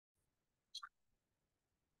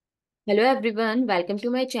Hello everyone, welcome to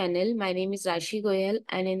my channel. My name is Rashi Goel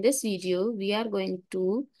and in this video we are going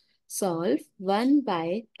to solve 1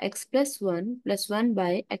 by x plus 1 plus 1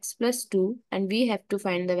 by x plus 2 and we have to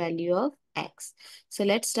find the value of x. So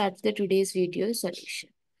let's start the today's video solution.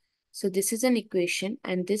 So this is an equation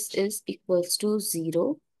and this is equals to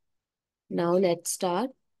 0. Now let's start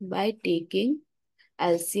by taking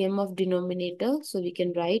LCM of denominator. So we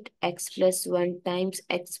can write x plus 1 times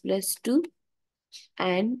x plus 2.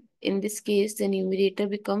 And in this case, the numerator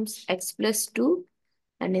becomes x plus 2.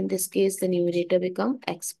 And in this case, the numerator becomes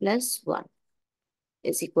x plus 1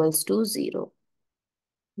 is equals to 0.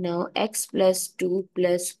 Now, x plus 2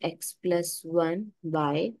 plus x plus 1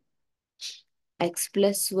 by x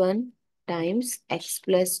plus 1 times x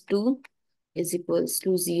plus 2 is equals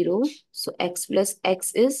to 0. So, x plus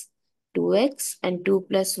x is 2x and 2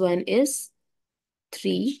 plus 1 is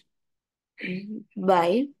 3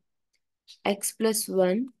 by x plus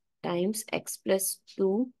 1 times x plus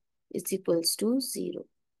 2 is equals to 0.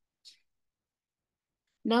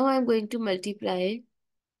 Now I'm going to multiply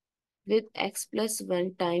with x plus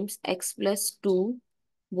 1 times x plus 2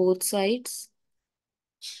 both sides.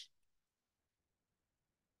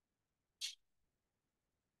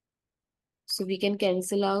 So we can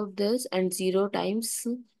cancel out this and 0 times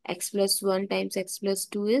x plus 1 times x plus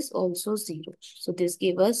 2 is also 0. So this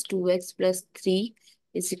gives us 2x plus 3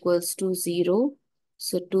 is equals to 0.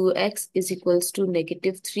 So 2x is equals to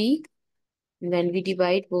negative 3. When we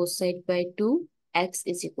divide both sides by 2, x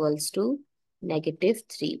is equals to negative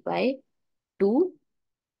 3 by 2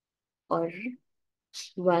 or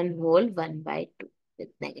 1 whole 1 by 2 with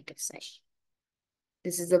negative sign.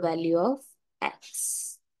 This is the value of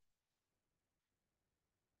x.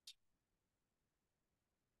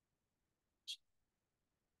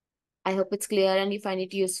 I hope it's clear and you find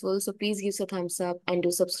it useful. So please give us a thumbs up and do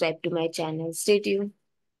subscribe to my channel. Stay tuned.